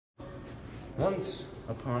Once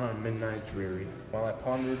upon a midnight dreary, while I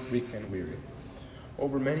pondered weak and weary,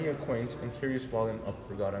 over many a quaint and curious volume of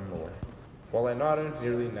forgotten lore, while I nodded,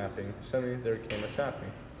 nearly napping, suddenly there came a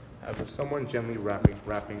tapping, as of someone gently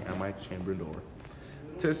rapping at my chamber door.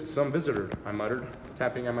 "'Tis some visitor," I muttered,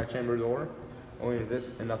 tapping at my chamber door, only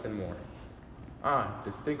this and nothing more. Ah,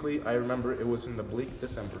 distinctly I remember it was in the bleak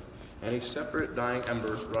December, and a separate dying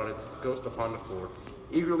ember wrought its ghost upon the floor.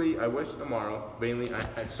 Eagerly I wished the morrow, vainly I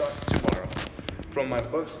had sought tomorrow. From my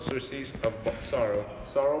books surcease of sorrow,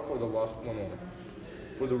 sorrow for the lost Lenore,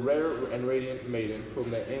 for the rare and radiant maiden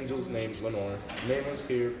whom the angels named Lenore, nameless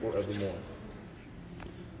here forevermore.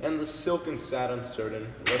 And the silken sad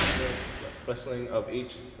uncertain rustling of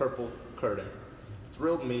each purple curtain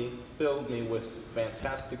thrilled me, filled me with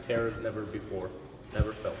fantastic terrors never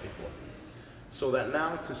felt before. So that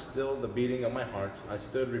now, to still the beating of my heart, I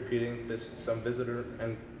stood repeating to some visitor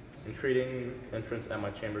and entreating entrance at my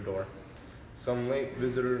chamber door. Some late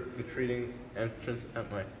visitor entreating entrance at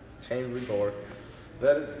my chamber door.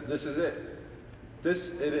 This is it.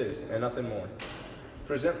 This it is, and nothing more.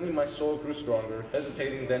 Presently my soul grew stronger,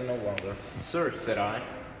 hesitating then no longer. "Sir," said I,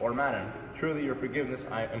 "or madam, truly your forgiveness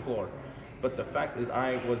I implore. But the fact is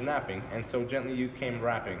I was napping, and so gently you came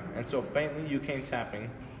rapping, and so faintly you came tapping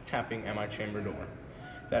at my chamber door,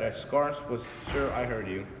 that I scarce was sure I heard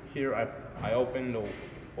you. Here I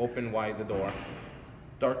opened wide the door.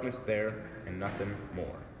 Darkness there, and nothing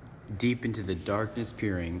more." Deep into the darkness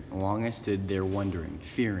peering, long I stood there wondering,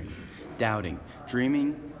 fearing, doubting,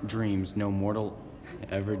 dreaming dreams no mortal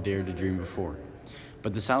ever dared to dream before.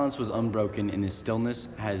 But the silence was unbroken, and the stillness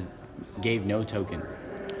gave no token.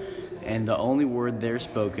 And the only word there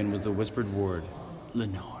spoken was the whispered word,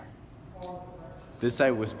 "Lenore." This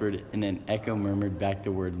I whispered, and an echo murmured back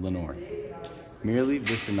the word Lenore. Merely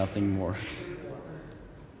this and nothing more.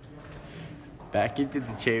 Back into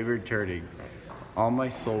the chamber turning, all my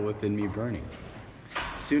soul within me burning.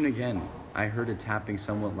 Soon again, I heard a tapping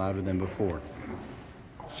somewhat louder than before.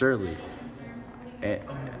 "Surely,"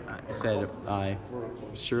 said I,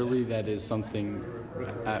 "surely that is something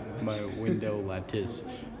at my window lattice."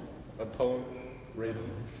 A poem written.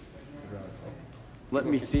 Let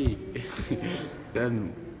me see.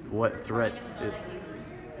 Then what threat it...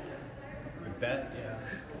 Like that?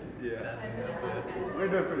 Yeah. We're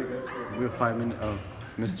doing pretty good. We have 5 minutes. Oh,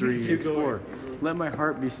 mystery explore. Let my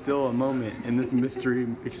heart be still a moment in this mystery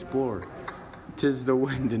explore. 'Tis the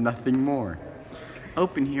wind and nothing more.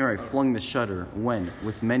 Open here I flung the shutter, when,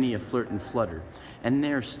 with many a flirt and flutter, and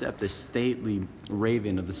there stepped a stately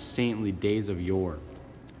raven of the saintly days of yore.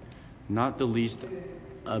 Not the least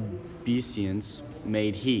obeisance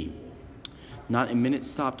made he, not a minute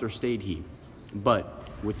stopped or stayed he, but,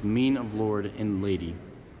 with mien of lord and lady,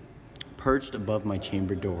 perched above my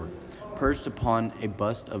chamber door, perched upon a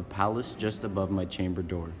bust of Pallas just above my chamber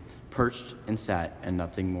door, perched and sat, and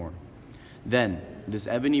nothing more. Then, this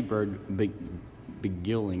ebony bird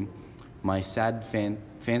beguiling my sad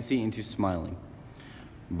fancy into smiling,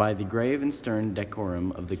 by the grave and stern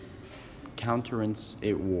decorum of the countenance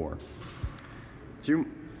it wore.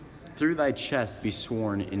 Through thy chest be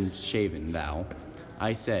sworn and shaven, thou,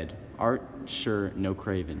 I said, art sure no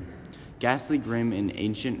craven, ghastly grim and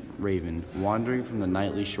ancient raven, wandering from the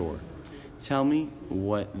nightly shore. Tell me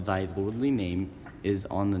what thy lordly name is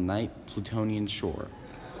on the night Plutonian shore.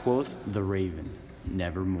 Quoth the raven,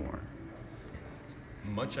 nevermore.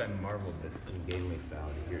 Much I marveled this ungainly fowl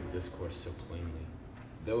to hear it discourse so plainly,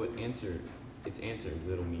 though its answer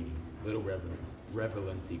little meaning, little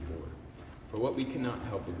relevancy bore. For what we cannot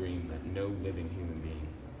help agreeing that no living human being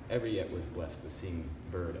ever yet was blessed with seeing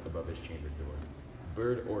bird above his chamber door,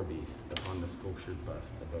 bird or beast upon the sculptured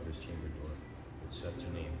bust above his chamber door, with such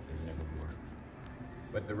a name is nevermore.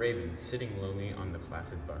 But the raven, sitting lowly on the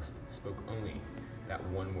placid bust, spoke only that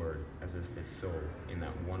one word, as if his soul in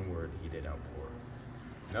that one word he did outpour.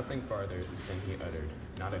 Nothing farther than he uttered,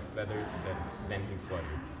 not a feather than he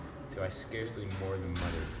fluttered, till I scarcely more than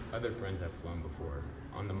muttered, other friends have flown before.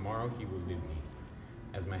 On the morrow he will leave me,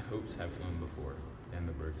 as my hopes have flown before. Then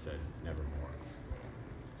the bird said, nevermore.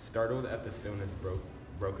 Startled at the stillness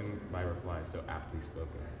broken by reply so aptly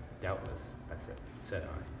spoken, doubtless, said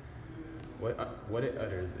I, what it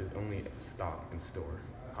utters is only stock and store,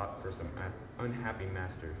 hot for some unhappy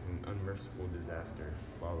master whom unmerciful disaster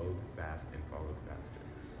followed fast and followed faster,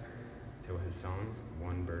 till his songs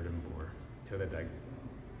one burden bore, till the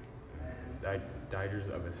digers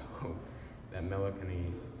of his hope that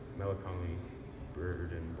melancholy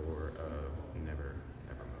burden bore of never,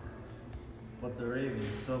 evermore. But the raven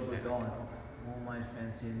is sober going, all my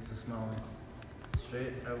fancy into smiling.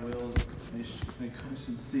 Straight I will, may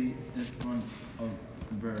cushion seat in front of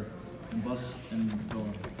the bird. and bust in the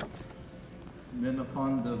door. Then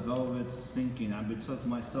upon the velvet sinking, I betook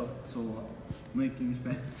myself to linking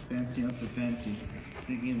fancy unto fancy,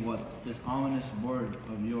 thinking what this ominous word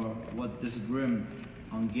of yore, what this grim,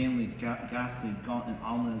 ungainly, ghastly, gaunt, and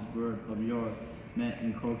ominous bird of yore meant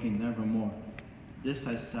in croaking nevermore. This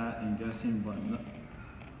I sat and guessing,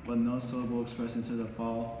 but no syllable expressing to the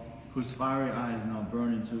fall, whose fiery eyes now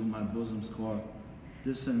burn into my bosom's core.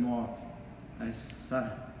 This and more, I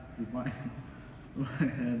sat with my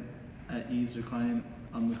head at ease, reclining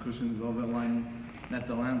on the cushion's velvet lining, that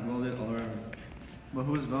the lamp gloated o'er, but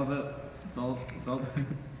whose velvet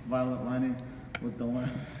violet lining with the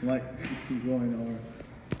lamp light glowing over.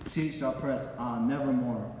 Seat shall press,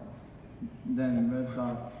 nevermore. Then red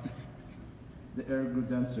dot, the air grew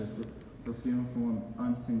denser, perfume from an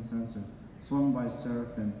unseen censer, swung by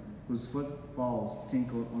seraphim, whose footfalls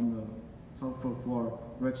tinkled on the tulpa floor,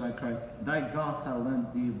 which I cried, thy God had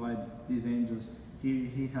lent thee by these angels,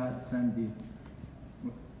 he had sent thee.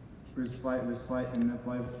 Respite, and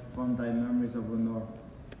nepite from thy memories of Lenore.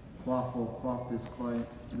 Quaff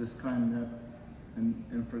this kind nep,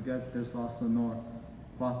 and forget this lost Lenore.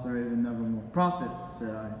 Quaff the raven nevermore. Prophet,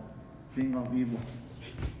 said I, being of evil.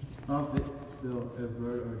 Prophet still, if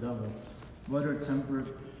bird or devil. Whether temper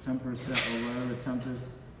set, or whatever tempest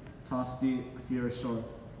toss thee here ashore.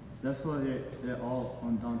 Desolate it all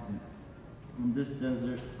undaunted. On this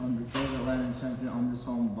desert land enchanted, on this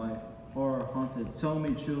home by horror haunted. Tell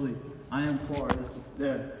me truly, I am poor.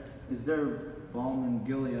 Is there balm in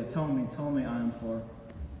Gilead? Tell me, I am poor.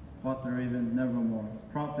 Quoth the raven, nevermore.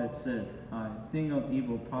 Prophet, said I, thing of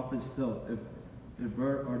evil, prophet still, if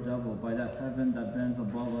bird or devil, by that heaven that bends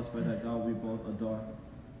above us, by that God we both adore.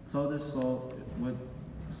 Tell this soul with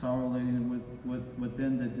sorrow laden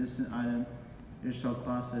within the distant item, it shall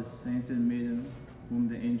class as sainted maiden, whom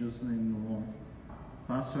the angels name the Lord.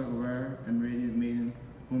 Class her rare and radiant maiden,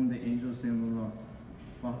 whom the angels name the Lord.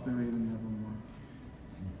 Quoth the raven nevermore.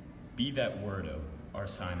 Be that word of our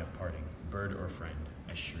sign of parting, bird or friend,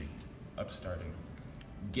 I shrieked, upstarting.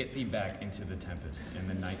 Get thee back into the tempest and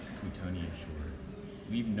the night's Plutonian shore.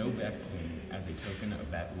 Leave no back gleam as a token of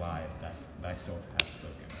that lie thyself hast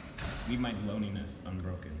spoken. Leave my loneliness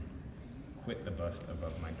unbroken. Quit the bust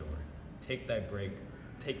above my door. Take thy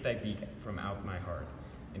beak from out my heart,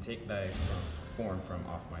 and take thy form from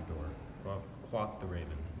off my door. Quoth the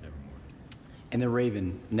raven, nevermore. And the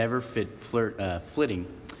raven, never flitting,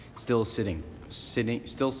 still sitting.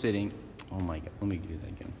 Oh my God, let me do that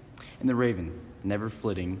again. And the raven, never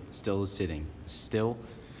flitting, still is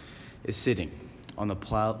sitting on the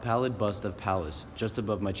pallid bust of Pallas, just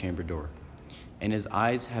above my chamber door. And his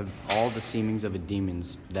eyes have all the seemings of a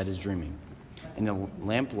demon's that is dreaming. And the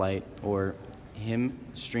lamplight or him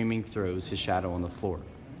streaming throws his shadow on the floor.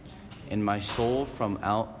 And my soul from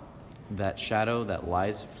out that shadow that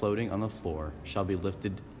lies floating on the floor shall be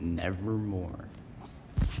lifted nevermore.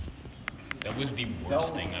 That was the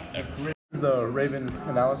worst thing I've ever read. The Raven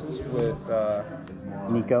analysis with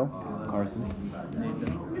Nico, Carson,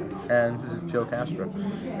 and this is Joe Castro.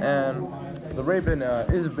 And the Raven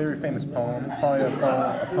is a very famous poem, probably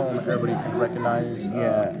a poem everybody can recognize.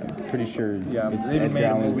 Yeah, pretty sure. Yeah, it's they even made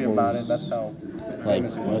a movie about it. That's how like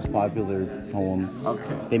famous it was. most popular poem.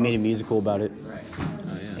 Okay. They made a musical about it,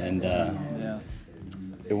 and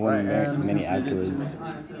it won many accolades.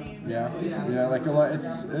 Yeah, like a lot.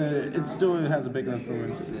 It still has a big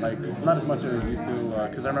influence. Like not as much as it used to,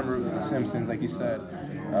 because I remember The Simpsons, like you said.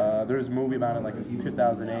 There was a movie about it, like in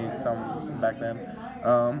 2008, some back then.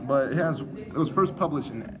 But it was first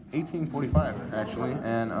published in 1845, actually,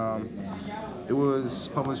 and it was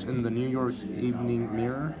published in the New York Evening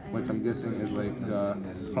Mirror, which I'm guessing is like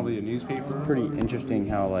probably a newspaper. Pretty interesting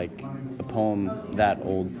how like a poem that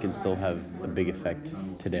old can still have a big effect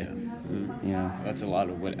today. Mm-hmm. You know, that's a lot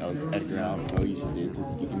of what Edgar Allan Poe used to do,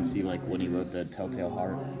 because you can see like when he wrote The Telltale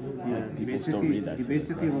Heart, like, people still read that. He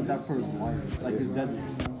basically wrote that for his wife, like his dead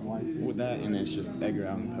wife. With that, and it's just Edgar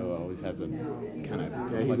Allan Poe always has a kind of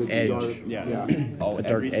edge. A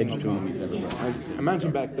dark edge to him. He's ever written.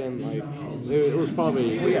 Imagine back then, like it was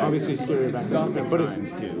probably obviously scary back then, but it's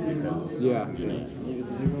too, because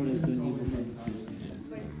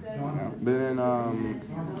But then,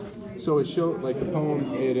 so it showed like the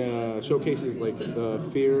poem. It showcases like the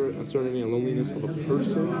fear, uncertainty, and loneliness of a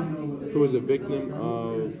person who is a victim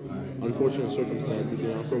of unfortunate circumstances. You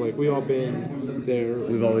know, so like we all been there.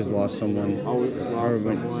 We've always lost someone. Or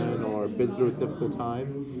been through a difficult time,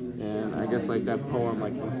 and I guess like that poem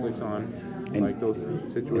like inflicts on like those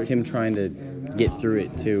situations. It's him trying to get through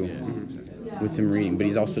it too, with him reading, but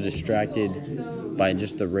he's also distracted by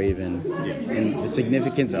just the raven and the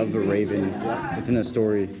significance of the raven within the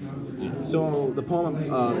story. So the poem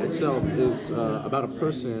itself is about a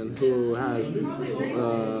person who has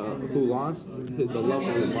who lost the love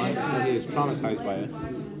of his life and he is traumatized by it,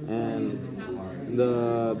 and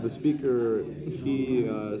the speaker he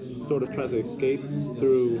sort of tries to escape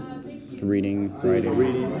through Reading, writing.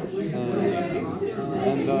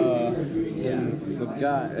 And the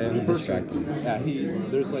guy and He's the person, distracting. Yeah,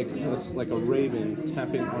 there's like a raven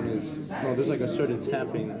tapping on his. No, there's like a certain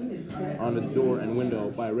tapping on the door and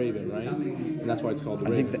window by a raven, right? And that's why it's called the I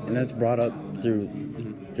raven. think and that's brought up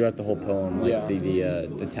throughout the whole poem, like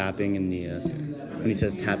the tapping and the when he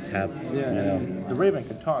says tap tap. Yeah, You know. the raven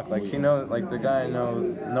can talk. Like the guy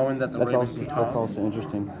knowing that the raven can talk. That's also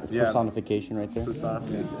interesting. It's personification right there.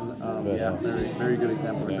 Personification. But, very, very good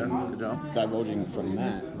example there. Good job. Divulging from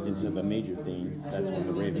that into the major themes, that's when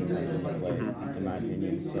the Raven comes into play. In my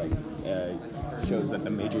opinion, it's like shows that the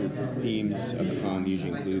major themes of the poem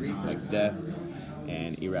usually include like death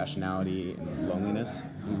and irrationality and loneliness,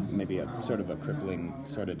 maybe a sort of a crippling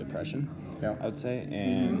sort of depression, I would say.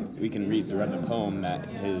 And we can read throughout the poem that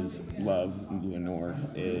his love, Lenore,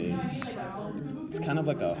 it's kind of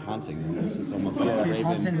like a haunting almost. It's almost like a He's raven.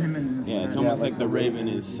 haunting him in It's almost like the raven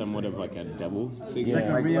is somewhat of like a devil figure.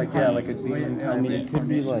 Like a demon. I mean, it could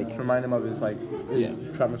be like to remind him of his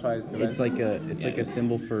traumatized event. it's like a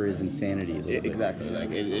symbol for his insanity. A little bit. Exactly.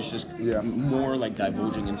 Like it's just more like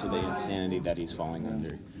divulging into the insanity that he's falling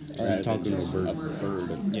under. He's talking to a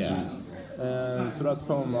bird. Yeah. Throughout the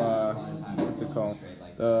poem, what's it called?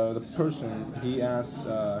 The person he asked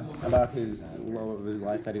about his love of his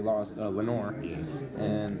life that he lost, Lenore,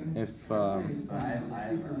 and if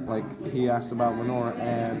he asked about Lenore,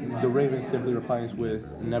 and the raven simply replies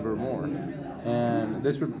with "nevermore," and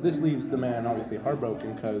this leaves the man obviously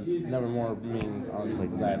heartbroken because nevermore means obviously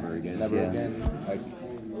never again, Like,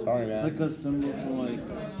 sorry, man. It's like a symbol for like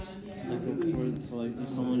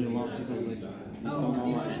someone you lost because like you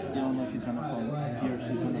don't know if he's gonna come, he or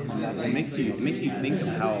she's gonna come back. It makes you think of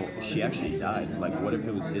how she actually died. Like, what if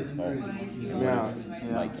it was his fault?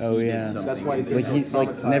 Like, Oh, he yeah. did something. That's why he's Like he's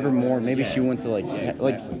like nevermore. Maybe she went to like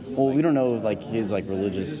exactly. well, we don't know like his like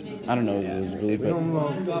religious. I don't know his belief,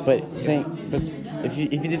 but if you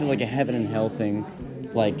did like a heaven and hell thing,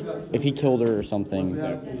 like if he killed her or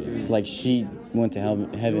something, like she went to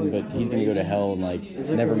heaven, but he's gonna go to hell and like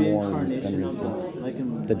nevermore. Like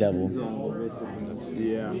in The devil.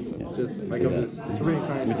 Just like it's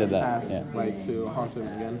reincarnated We said that, past, yeah. like to haunt him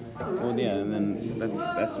again. Well, yeah, and then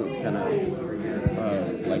that's what's kind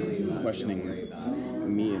of like questioning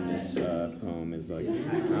me in this poem is like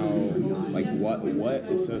how what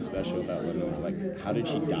is so special about Lenore? Like, how did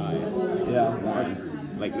she die? Yeah.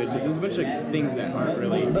 Like there's a bunch of things that aren't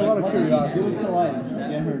really. A lot of curiosity.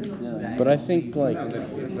 get her. But I think like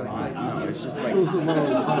No, it's just like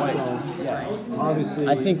Obviously.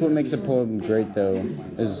 I think what makes the poem great though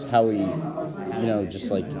is how he,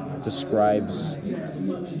 just like describes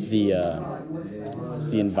the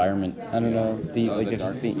environment. I don't know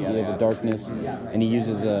the darkness, and he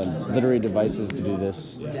uses literary devices to do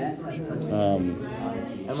this,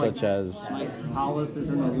 such as Palace is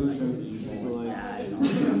an illusion. So like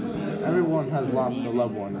everyone has lost a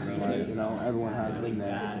loved one in their life, everyone has been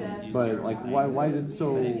there. But like why is it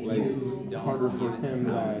so like harder for him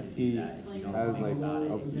that he has like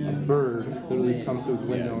a bird literally come to his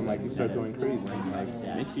window and like start going crazy? Like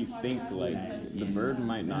it makes you think like the bird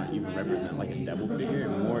might not even represent like a devil figure,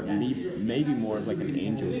 and maybe more of like an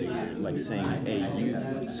angel figure, like saying, "Hey,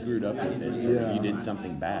 you screwed up with this, or you did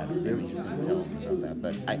something bad." Maybe you can tell him about that.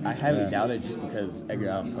 But I highly doubt it, just because Edgar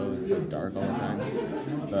Allan Poe is so dark all the time.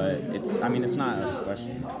 But it's not a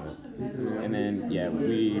question. And then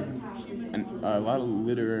a lot of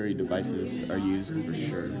literary devices are used for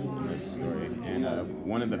sure in this story, and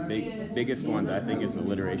one of the biggest ones I think is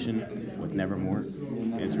alliteration with nevermore.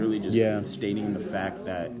 And it's really just stating the fact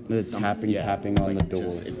that the tapping on the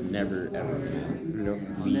door. It's never ever.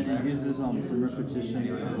 and then it uses some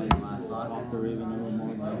repetition like off the raven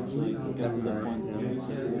nevermore, like get to the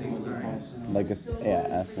point. like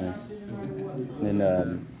Aslan. And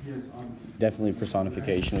then definitely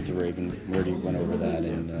personification with the raven. We already went over that,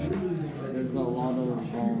 and There's a lot of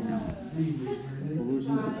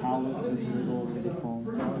allusions to palace which is over the poem.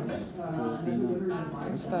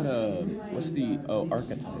 What's the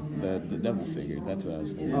archetype? The devil figure. That's what I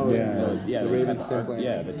was thinking. Oh, yeah. The raven symbol.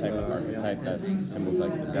 Yeah, the type of archetype that symbols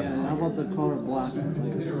like the devil How figure. about the color black? Like,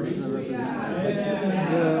 what does that represent?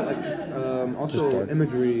 Also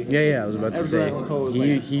imagery. I was about to say Edgar Allan Poe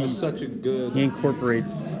is he such a good. he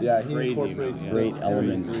incorporates He incorporates great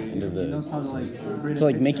elements into He knows the how to like to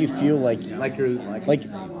like make you feel like like you're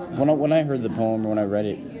when I heard the poem or when I read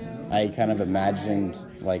it, I kind of imagined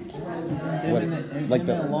like what like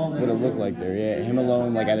the what it looked like there. Yeah, him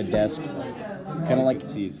alone, like at a desk, kind of like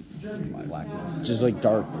sees blackness. just like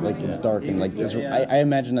dark, like it's dark and like it's, I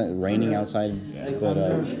imagine it raining outside, but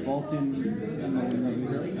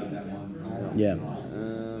yeah.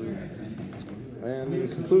 And in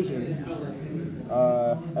conclusion,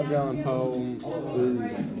 Edgar Allan Poe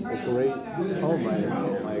is a great poem writer,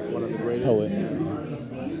 like one of the greatest. Poet.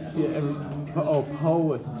 Yeah,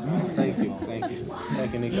 poet. Thank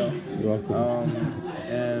you, Nico. You're welcome.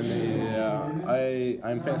 And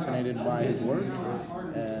I'm fascinated by his work,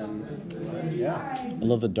 and yeah. I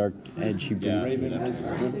love the dark edge he brings to Raven it. is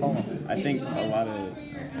a good poem. I think a lot of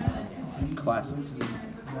classic.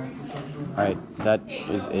 All right, that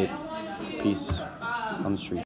is it. Peace on the street.